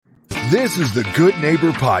This is the Good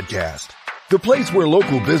Neighbor Podcast, the place where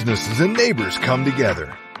local businesses and neighbors come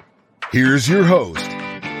together. Here's your host,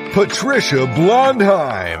 Patricia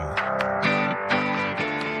Blondheim.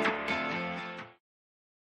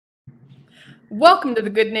 Welcome to the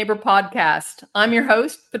Good Neighbor Podcast. I'm your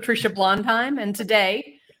host, Patricia Blondheim, and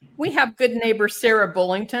today we have good neighbor Sarah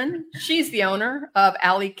Bullington. She's the owner of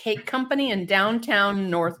Alley Cake Company in downtown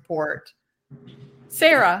Northport.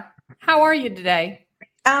 Sarah, how are you today?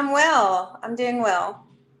 I'm well. I'm doing well.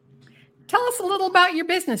 Tell us a little about your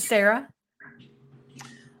business, Sarah.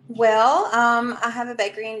 Well, I have a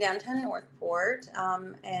bakery in downtown Northport,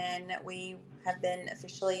 and we have been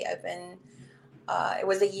officially open. It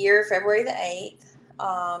was a year, February the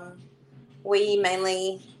 8th. We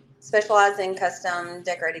mainly specialize in custom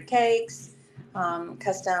decorated cakes,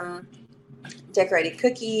 custom decorated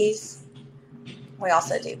cookies. We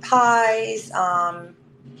also do pies,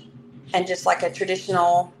 and just like a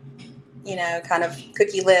traditional, kind of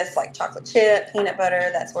cookie list, like chocolate chip, peanut butter,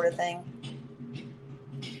 that sort of thing.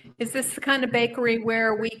 Is this the kind of bakery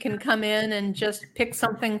where we can come in and just pick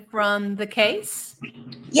something from the case?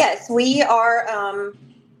 Yes, we are.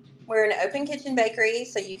 We're an open kitchen bakery,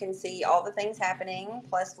 so you can see all the things happening.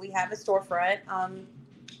 Plus, we have a storefront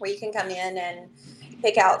where you can come in and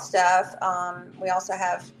pick out stuff. We also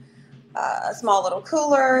have a small little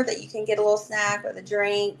cooler that you can get a little snack with a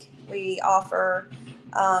drink. We offer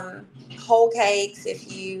whole cakes if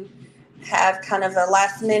you have kind of a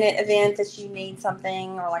last minute event that you need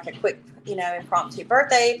something, or like a quick, impromptu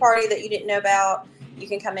birthday party that you didn't know about. You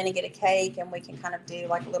can come in and get a cake, and we can kind of do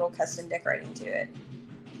like a little custom decorating to it.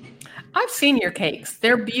 I've seen your cakes.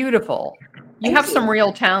 They're beautiful. You have some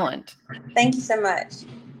real talent. Thank you so much.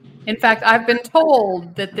 In fact, I've been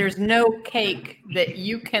told that there's no cake that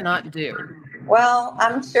you cannot do. Well,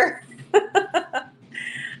 I'm sure.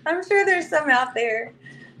 I'm sure there's some out there.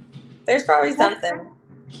 There's probably something.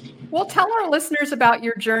 Well, tell our listeners about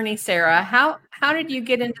your journey, Sarah. How did you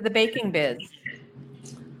get into the baking biz?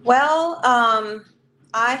 Well,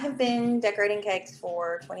 I have been decorating cakes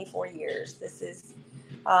for 24 years. This is,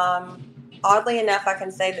 oddly enough, I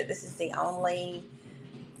can say that this is the only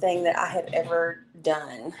thing that I have ever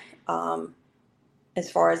done as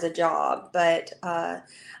far as a job. But I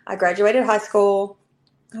graduated high school.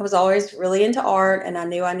 I was always really into art, and I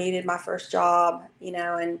knew I needed my first job,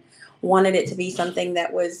 and wanted it to be something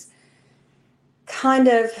that was kind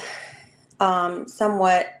of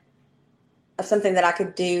somewhat of something that I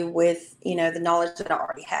could do with, the knowledge that I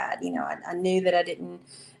already had. I knew that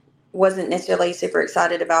wasn't necessarily super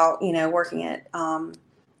excited about, working at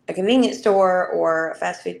a convenience store or a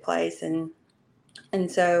fast food place. And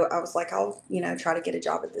so I was like, I'll, try to get a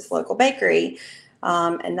job at this local bakery.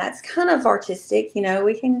 And that's kind of artistic,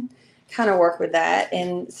 we can kind of work with that.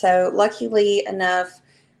 And so luckily enough,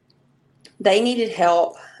 they needed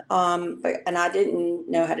help. And I didn't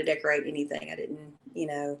know how to decorate anything. I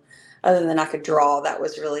didn't, other than I could draw. That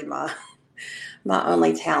was really my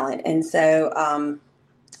only talent. And so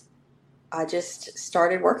I just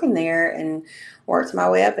started working there and worked my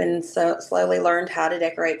way up, and so slowly learned how to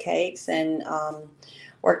decorate cakes, and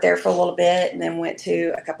worked there for a little bit, and then went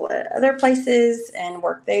to a couple of other places and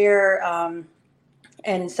worked there.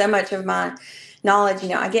 And so much of my knowledge,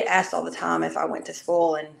 I get asked all the time if I went to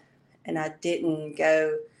school, and I didn't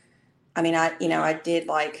go. I mean, I did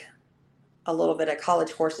like a little bit of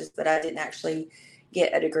college courses, but I didn't actually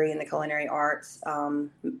get a degree in the culinary arts.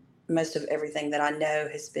 Most of everything that I know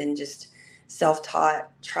has been just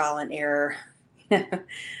self-taught, trial and error,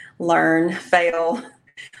 learn, fail,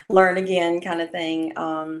 learn again kind of thing.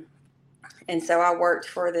 And so I worked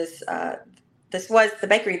for this was the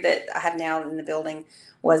bakery that I have now in the building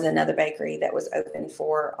was another bakery that was open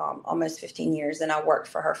for almost 15 years. And I worked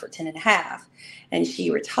for her for 10 and a half, and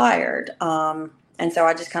she retired. And so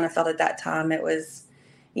I just kind of felt at that time it was,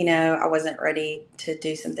 I wasn't ready to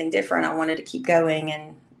do something different. I wanted to keep going.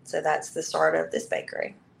 And so that's the start of this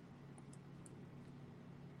bakery.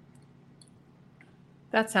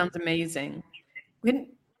 That sounds amazing.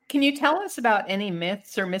 Can you tell us about any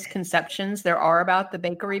myths or misconceptions there are about the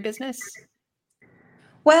bakery business?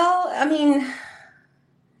 Well, I mean,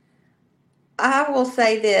 I will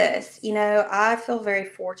say this, I feel very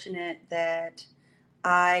fortunate that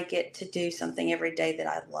I get to do something every day that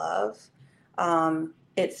I love.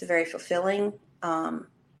 It's very fulfilling. I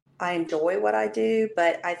enjoy what I do,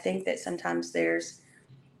 but I think that sometimes there's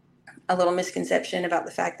a little misconception about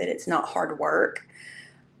the fact that it's not hard work.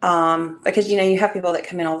 Because, you have people that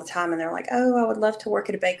come in all the time and they're like, oh, I would love to work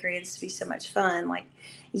at a bakery. It's be so much fun. Like,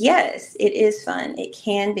 yes, it is fun. It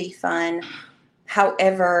can be fun.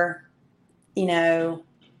 However,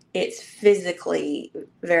 it's physically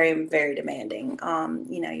very, very demanding.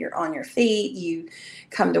 You're on your feet, you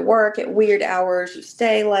come to work at weird hours, you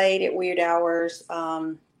stay late at weird hours.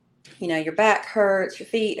 Your back hurts, your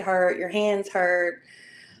feet hurt, your hands hurt.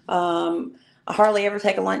 I hardly ever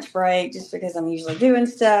take a lunch break just because I'm usually doing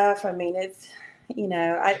stuff. I mean,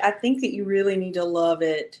 I think that you really need to love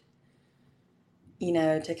it,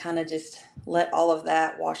 to kind of just let all of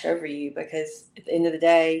that wash over you, because at the end of the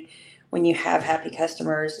day, when you have happy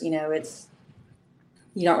customers, you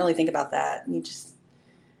don't really think about that. You just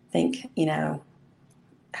think,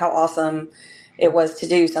 how awesome it was to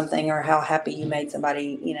do something, or how happy you made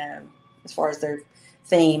somebody, as far as their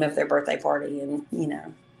theme of their birthday party. And,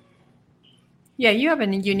 Yeah, you have a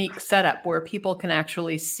unique setup where people can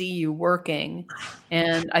actually see you working.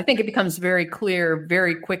 And I think it becomes very clear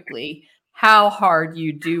very quickly how hard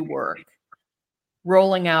you do work,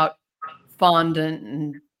 rolling out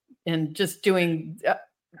fondant and just doing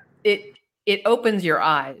it. It opens your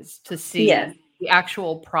eyes to see yes. the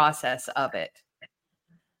actual process of it.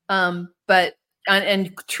 And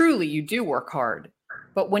truly you do work hard.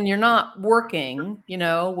 But when you're not working,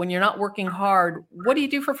 when you're not working hard, what do you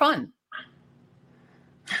do for fun?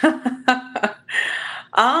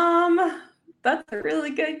 That's a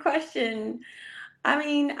really good question. I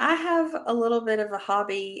mean, I have a little bit of a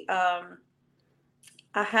hobby. I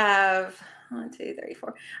have 1, 2, 3,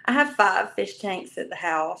 4. I have 5 fish tanks at the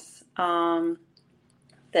house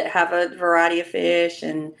that have a variety of fish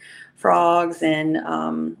and frogs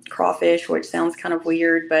and crawfish, which sounds kind of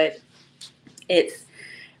weird, but it's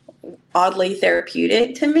oddly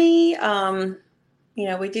therapeutic to me.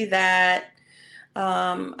 We do that.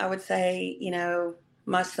 I would say,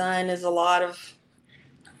 my son is a lot of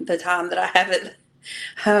the time that I have at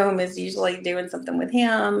home is usually doing something with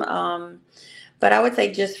him. But I would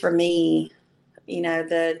say just for me,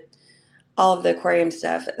 all of the aquarium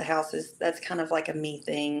stuff at the house that's kind of like a me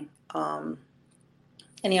thing. And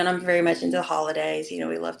I'm very much into the holidays.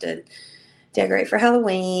 We love to decorate for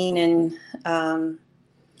Halloween and,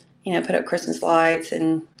 put up Christmas lights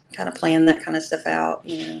and kind of plan that kind of stuff out.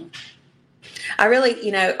 I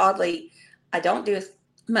really, oddly, I don't do as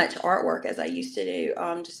much artwork as I used to do,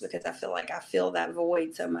 just because I feel like I fill that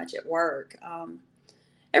void so much at work.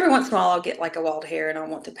 Every once in a while I'll get like a wild hair and I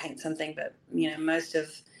want to paint something, but, most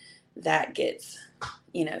of that gets,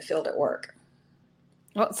 filled at work.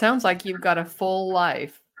 Well, it sounds like you've got a full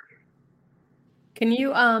life. Can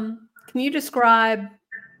you describe,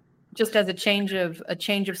 just as a change of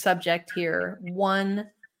subject here, one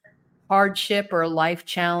hardship or life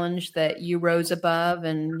challenge that you rose above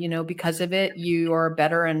and, because of it, you are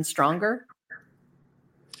better and stronger?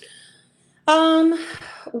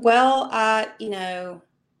 Well, I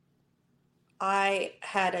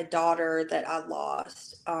had a daughter that I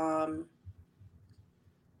lost.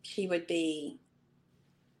 She would be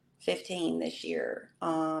 15 this year.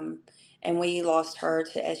 And we lost her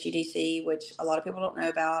to SUDC, which a lot of people don't know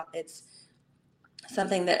about. It's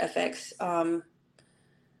something that affects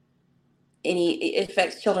it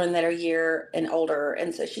affects children that are a year and older.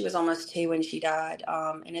 And so she was almost 2 when she died.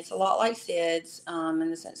 And it's a lot like SIDS, in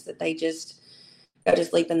the sense that they just go to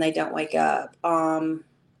sleep and they don't wake up. And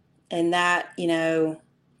that,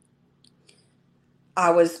 I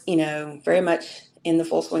was, very much in the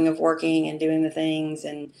full swing of working and doing the things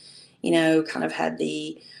and, kind of had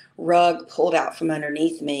the rug pulled out from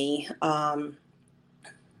underneath me. And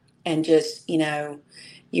just, you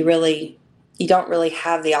don't really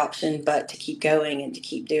have the option but to keep going and to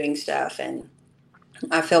keep doing stuff. And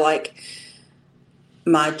I feel like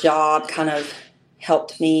my job kind of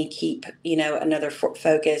helped me keep, another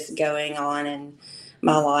focus going on in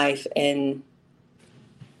my life. And,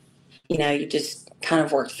 you just kind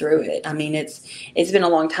of work through it. I mean, it's been a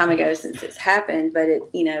long time ago since it's happened, but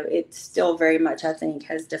it still very much, I think,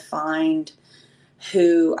 has defined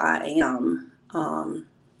who I am.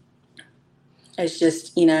 It's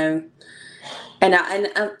just, and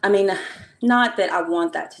I mean, not that I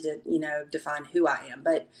want that to, define who I am,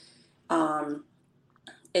 but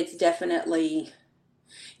it's definitely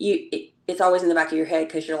it's always in the back of your head,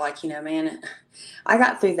 because you're like, man, I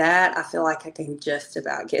got through that. I feel like I can just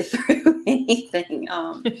about get through anything.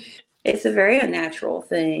 It's a very unnatural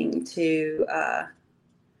thing to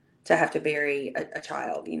have to bury a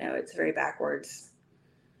child. It's a very backwards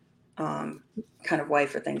kind of way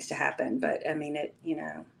for things to happen. But I mean,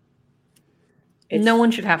 no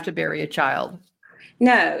one should have to bury a child.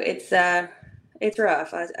 No, it's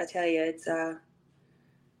rough. I tell you,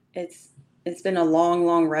 it's been a long,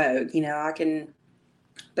 long road. I can,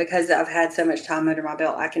 because I've had so much time under my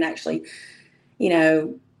belt, I can actually,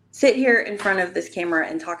 sit here in front of this camera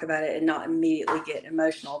and talk about it and not immediately get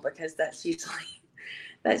emotional, because that's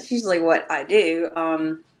usually what I do.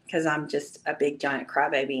 Because I'm just a big giant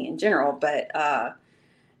crybaby in general. But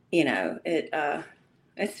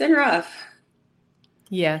it's been rough.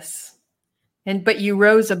 Yes, but you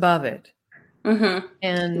rose above it,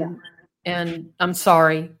 Mm-hmm. and I'm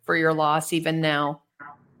sorry for your loss even now.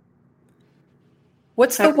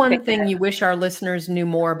 What's the one thing you wish our listeners knew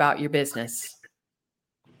more about your business?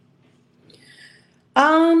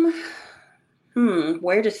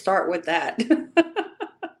 Where to start with that?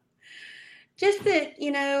 Just that,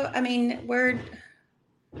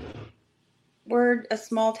 we're a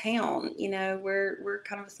small town, we're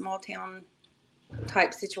kind of a small town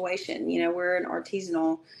type situation. We're an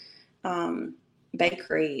artisanal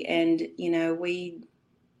bakery, and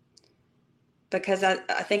because I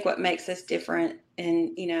think what makes us different,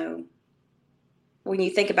 and when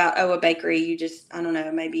you think about a bakery, you just, I don't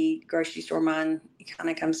know, maybe grocery store mind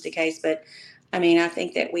kind of comes to case. But I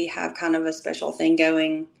think that we have kind of a special thing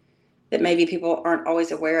going that maybe people aren't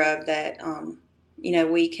always aware of, that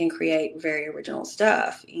we can create very original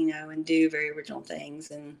stuff, and do very original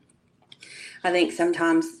things. And I think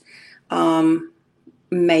sometimes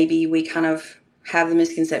maybe we kind of have the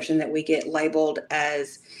misconception that we get labeled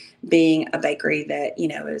as being a bakery that,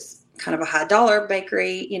 is kind of a high dollar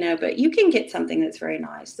bakery, but you can get something that's very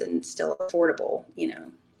nice and still affordable,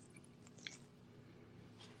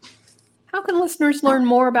 How can listeners learn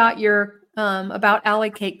more about your, about Alley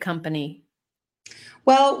Cake Company?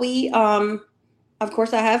 Well, we, of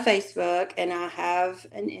course, I have Facebook and I have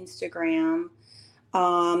an Instagram.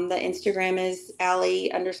 The Instagram is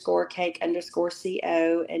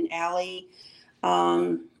Alley_cake_CO, and Alley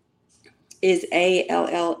is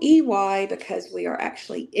ALLEY, because we are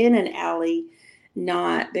actually in an alley,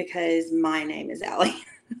 not because my name is Alley,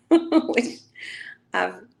 which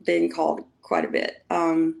I've been called quite a bit.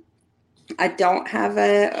 I don't have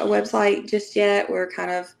a website just yet. We're kind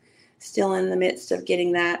of still in the midst of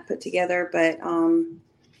getting that put together. But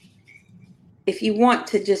if you want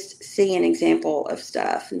to just see an example of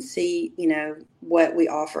stuff and see, what we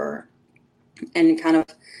offer, and kind of,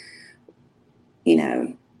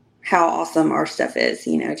 how awesome our stuff is,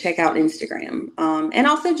 check out Instagram. And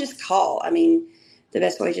also just call. The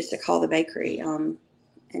best way is just to call the bakery and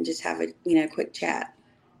just have a, quick chat.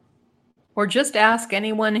 Or just ask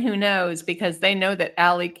anyone who knows, because they know that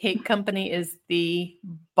Alley Cake Company is the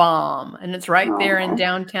bomb. And it's right there in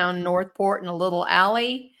downtown Northport in a little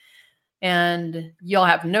alley. And you'll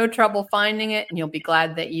have no trouble finding it, and you'll be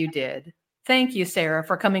glad that you did. Thank you, Sarah,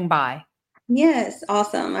 for coming by. Yes,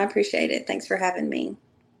 awesome. I appreciate it. Thanks for having me.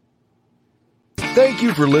 Thank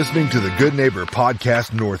you for listening to the Good Neighbor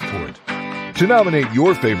Podcast Northport. To nominate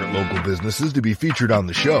your favorite local businesses to be featured on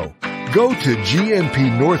the show, go to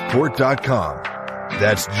gnpnorthport.com.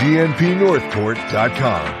 That's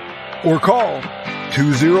gnpnorthport.com. Or call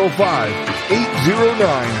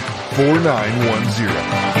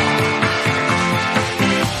 205-809-4910.